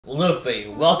Luffy,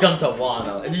 welcome to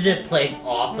Wano. Isn't this place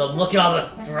awesome? Look at all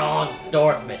the strong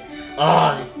swordsmen.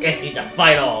 Oh, it's itchy to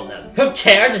fight all of them. Who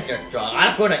cares if you're strong?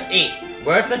 I'm gonna eat.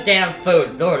 Where's the damn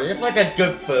food? Zoro, is this like a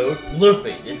good food?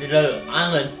 Luffy, this is an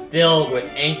island filled with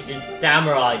ancient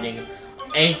samurai and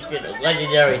ancient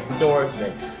legendary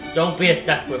swordsmen. Don't be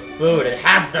obsessed with food and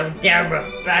have some damn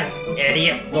respect,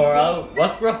 idiot. Zoro,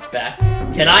 what's respect?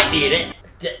 Can I eat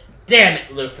it? Damn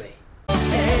it, Luffy.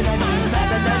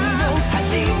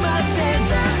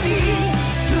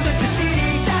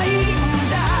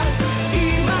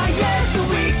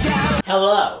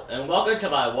 Hello, and welcome to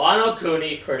my Wano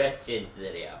Kuni predictions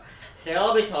video. Today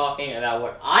I'll be talking about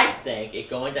what I think is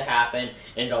going to happen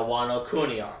in the Wano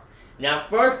Kuni arc. Now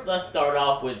first, let's start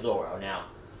off with Zoro. Now,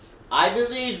 I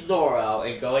believe Zoro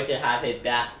is going to have his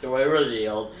backstory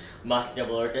revealed, much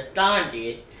similar to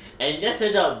Sanji's, and this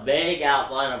is a vague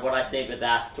outline of what I think the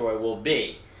backstory will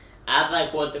be. As I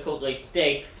want to quickly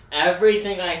state,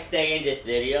 everything I say in this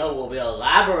video will be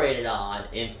elaborated on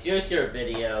in future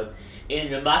videos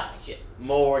in much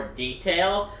more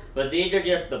detail, but these are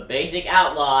just the basic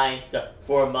outlines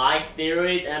for my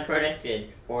theories and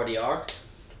predictions for the arc.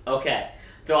 Okay,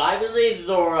 so I believe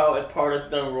Zoro is part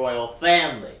of the royal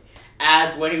family,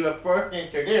 as when he was first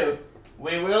introduced,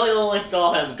 we really only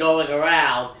saw him going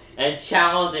around and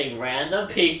challenging random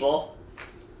people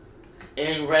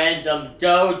in random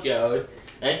dojos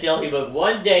until he was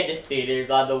one day defeated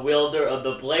by the wielder of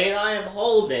the blade I am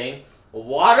holding,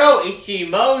 Wano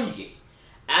Ichimonji.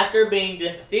 After being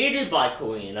defeated by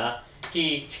Kuina,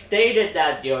 he stayed at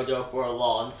that dojo for a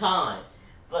long time.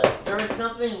 But there's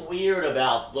something weird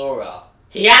about Zoro.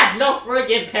 He has no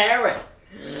freaking parents!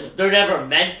 They're never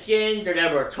mentioned, they're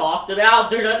never talked about,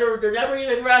 they're never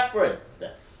even referenced.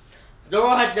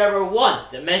 Zoro has never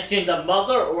once mentioned a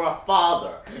mother or a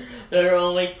father. There are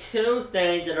only two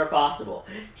things that are possible.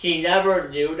 He never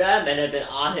knew them and had been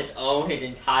on his own his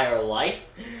entire life.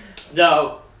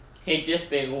 So, he'd just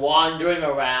been wandering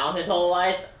around his whole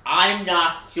life. I'm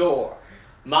not sure.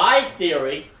 My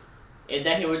theory is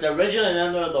that he was originally a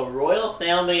member of the royal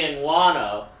family in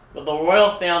Wano, but the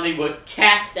royal family was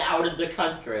cast out of the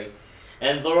country,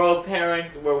 and Zoro's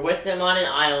parents were with him on an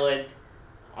island.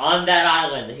 On that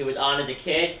island that he was on as a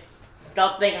kid,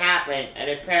 something happened, and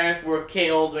his parents were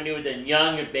killed when he was a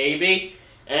young baby,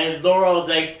 and Zoro,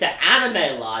 thanks to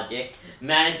anime logic,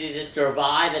 manages to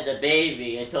survive as a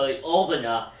baby until he's old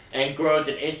enough and grows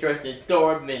an interest in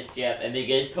swordsmanship and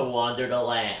begins to wander the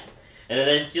land. And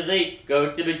eventually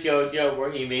goes to the dojo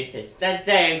where he meets his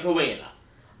sensei and Kuina.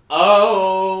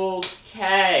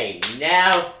 Okay,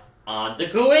 now on to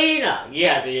Kuina!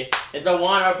 Yeah, it's a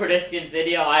Wano prediction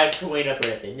video, I have Kuina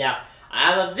prediction. Now,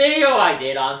 I have a video I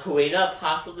did on Kuina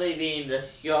possibly being the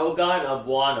Shogun of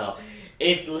Wano.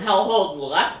 It holds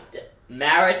less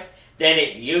merit than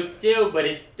it used to, but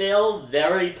it's still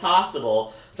very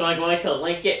possible. So I'm going to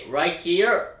link it right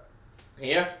here,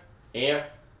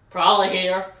 probably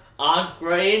here, on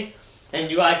screen,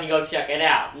 and you guys can go check it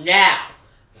out. Now,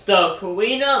 so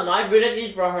Kuina, my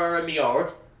prediction for her in the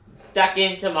arc,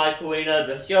 second to my Kuina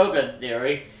the Shogun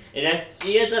theory, and that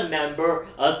she is a member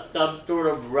of some sort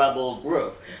of rebel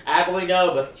group. As we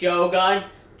know, the Shogun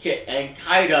and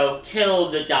Kaido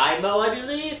killed the Daimyo, I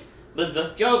believe, but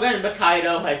the Shogun and the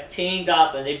Kaido have teamed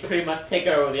up and they pretty much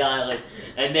taken over the island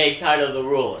and made Kaido the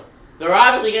ruler. There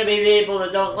are obviously going to be people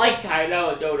that don't like Kaido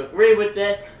and don't agree with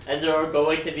it, and there are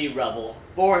going to be rebel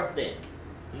forces.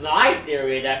 My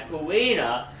theory is that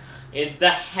Kuina is the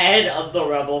head of the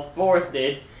rebel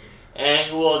forces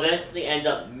and will eventually end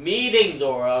up meeting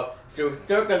Zoro through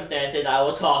circumstances I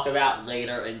will talk about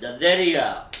later in the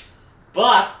video.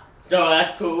 But, so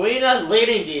as Kuina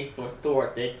leading these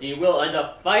forces, she will end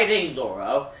up fighting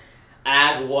Zoro,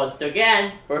 and once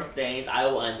again, for things I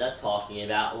will end up talking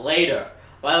about later.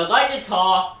 But I would like to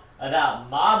talk about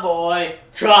my boy,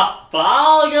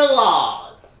 Trafalgar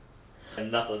Law.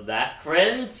 Enough of that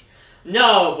cringe?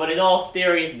 No, but in all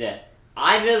seriousness,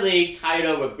 I believe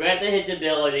Kaido was granted his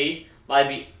ability by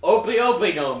the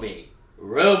Opi no Mi,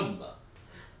 room.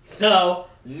 So,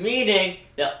 meaning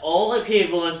that only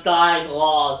people inside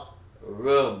Law's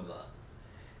room.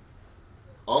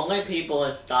 Only people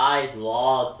inside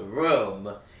Law's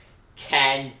room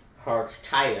can hurt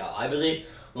Kaido. I believe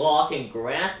Law can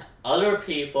grant other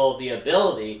people the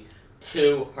ability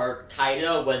to hurt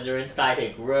Kaido when they're inside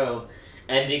his room,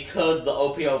 and because the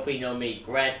Opi no Mi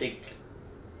granted...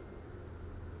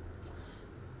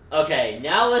 Okay,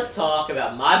 now let's talk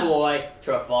about my boy,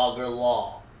 Trafalgar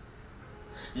Law.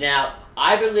 Now,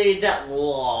 I believe that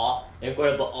Law is one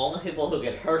of the only people who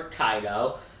can hurt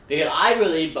Kaido, because I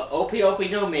believe the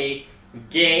Opi no Mi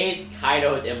gave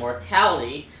Kaido his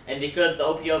immortality, and because the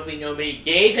OPOP no Mi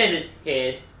gave him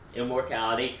his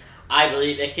immortality, I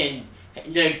believe it can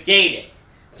negate it.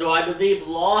 So I believe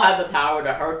Law has the power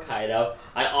to hurt Kaido.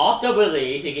 I also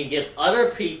believe he can give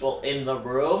other people in the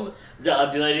room the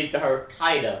ability to hurt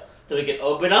Kaido. So he can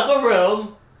open up a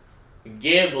room,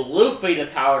 give Luffy the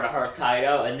power to hurt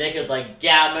Kaido, and they could like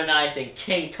Gamma and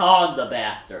King Kong the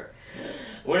bastard.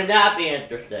 Wouldn't that be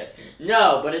interesting?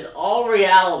 No, but in all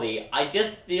reality, I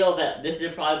just feel that this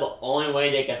is probably the only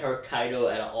way they can hurt Kaido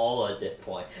at all at this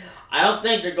point. I don't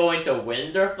think they're going to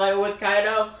win their fight with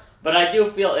Kaido, but I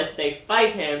do feel if they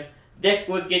fight him, this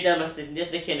would give them a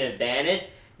significant advantage.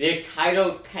 The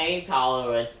Kaido's pain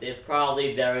tolerance is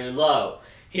probably very low.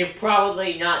 He's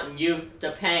probably not used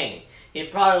to pain. He's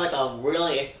probably like a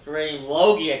really extreme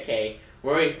Logia case,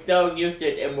 where he's so used to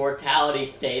his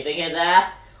immortality saving his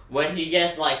ass. When he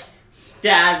gets like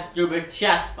stabbed through his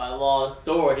chest by Law's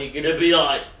sword, he's gonna be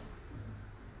like,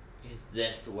 is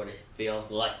this what it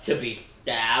feels like to be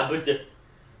stabbed?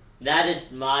 That is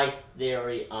my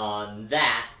theory on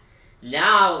that.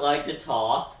 Now I would like to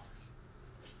talk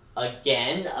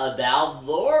again about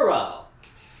Zoro.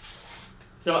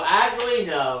 So as we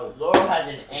know, Zoro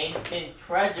has an ancient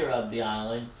treasure of the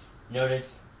island known as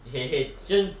his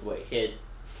Shinsui,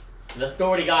 the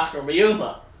sword he got from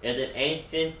Ryuma. Is an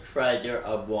ancient treasure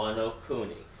of Wano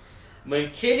Kuni. When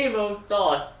Kinimo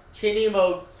saw it,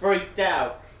 Kinimo freaked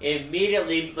out,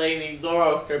 immediately blaming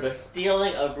Zoro for the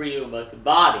stealing of Ryuma's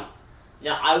body.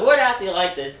 Now, I would actually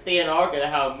like to see an arc of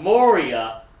how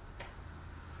Moria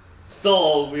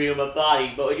stole Ryuma's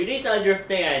body, but what you need to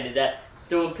understand is that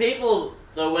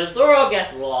when Zoro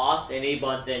gets lost and he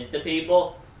bumps into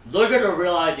people, they're gonna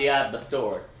realize he has the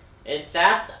sword. In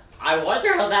fact, I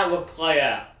wonder how that would play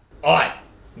out. Alright.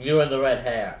 You and the red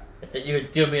hair. I said you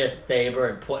would do me a favor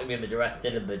and point me in the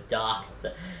direction of the docks.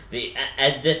 The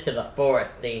exit to the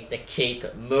forest seems to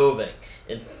keep moving.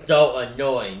 It's so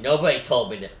annoying. Nobody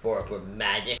told me this forest was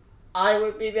magic. I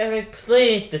would be very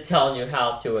pleased to tell you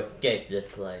how to escape this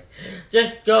place.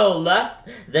 Just go left,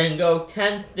 then go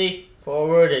 10 feet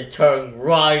forward and turn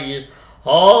right.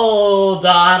 Hold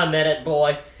on a minute,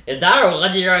 boy. Is that our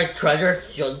legendary treasure,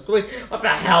 Shinsui? What the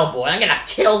hell, boy? I'm gonna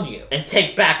kill you and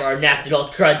take back our national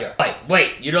treasure.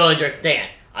 Wait, you don't understand.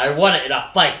 I won it in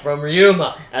a fight from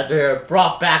Ryuma after we were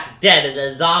brought back dead as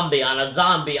a zombie on a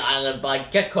zombie island by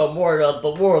Gekko Morta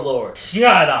the Warlord.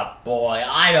 Shut up, boy.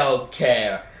 I don't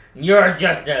care. You're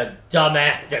just a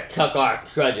dumbass that took our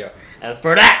treasure, and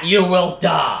for that you will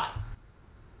die.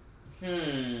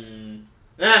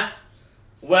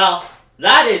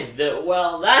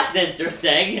 That's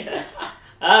interesting.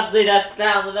 Honestly, that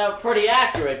sounds pretty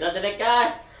accurate, doesn't it,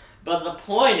 guys? But the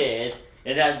point is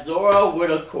that Zoro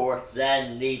would, of course,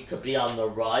 then need to be on the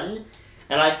run.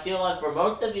 And I feel like for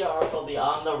most of the arc, he'll be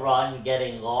on the run,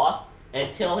 getting lost,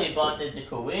 until he bumps into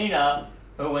Kuina,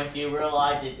 who, when she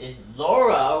realizes it's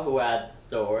Zoro who has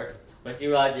the sword, when she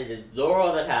realizes it's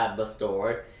Zoro that has the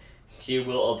sword, she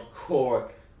will, of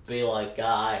course, be like,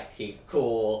 guys, he's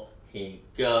cool, he's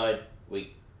good,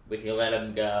 we can let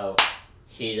him go,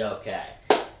 he's okay.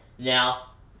 Now,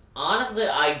 honestly,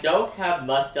 I don't have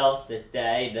much else to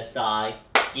say besides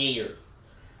gears.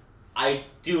 I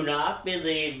do not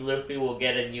believe Luffy will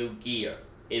get a new gear.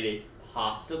 It is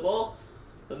possible,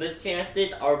 but the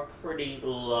chances are pretty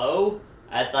low,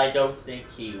 as I don't think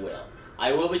he will.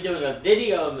 I will be doing a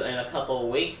video in a couple of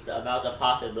weeks about the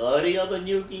possibility of a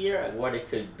new gear and what it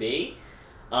could be.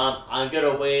 I'm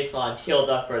gonna wait until I'm healed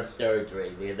up for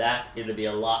surgery, because that's gonna be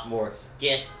a lot more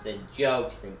skits and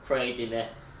jokes and craziness.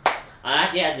 I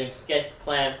actually had the sketch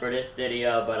planned for this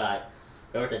video, but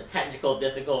there was a technical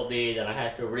difficulty and I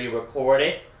had to re-record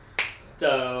it.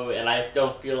 And I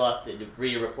don't feel up to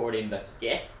re-recording the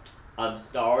skit. I'm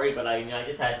sorry, but I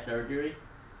just had surgery.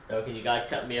 So can you guys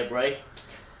cut me a break?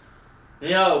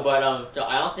 No, but so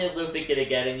I don't think Luffy's gonna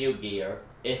get a new gear.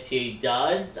 If he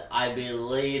does, I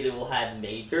believe it will have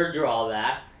major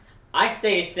drawbacks. I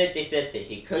say it's 50-50.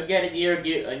 He could get a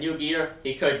new gear,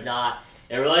 he could not.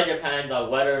 It really depends on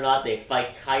whether or not they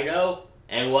fight Kaido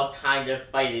and what kind of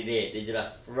fight it is. Is it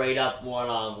a straight up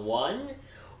one-on-one?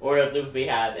 Or does Luffy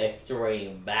have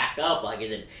extreme backup? Like,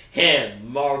 is it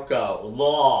him, Marco,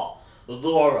 Law,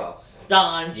 Zoro,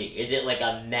 Sanji? Is it like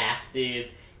a massive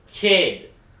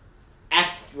Kid,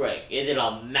 X-Drake? Is it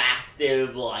a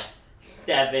massive, like,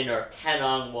 7 or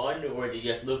 10-on-1? Or is it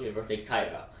just Luffy versus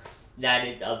Kaido? That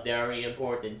is a very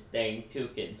important thing to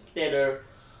consider.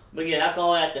 But yeah, that's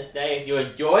all I have to say. If you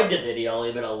enjoyed the video,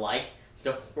 leave it a like,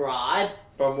 subscribe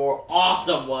for more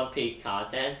awesome One Piece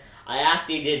content. I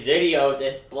actually did videos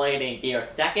explaining Gear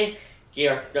 2nd,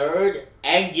 Gear 3rd,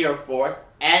 and Gear 4th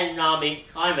and Nami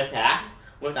time attack,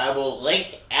 which I will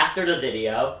link after the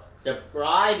video.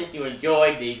 Subscribe if you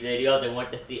enjoyed these videos and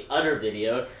want to see other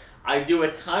videos. I do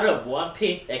a ton of One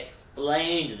Piece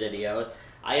explained videos.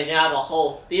 I have a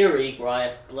whole series where I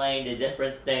explain the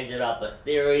different things about the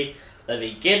series, the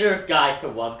beginner's guide to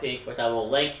One Piece, which I will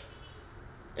link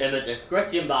in the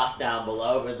description box down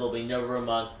below, where there will be no room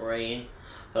on screen.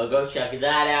 So go check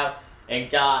that out. And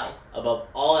guys, above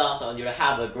all else, I want you to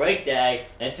have a great day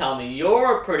and tell me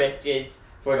your predictions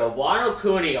for the Wano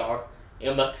Kuni arc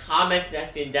in the comment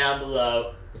section down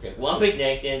below. This is One Piece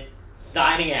Nation,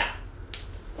 signing out.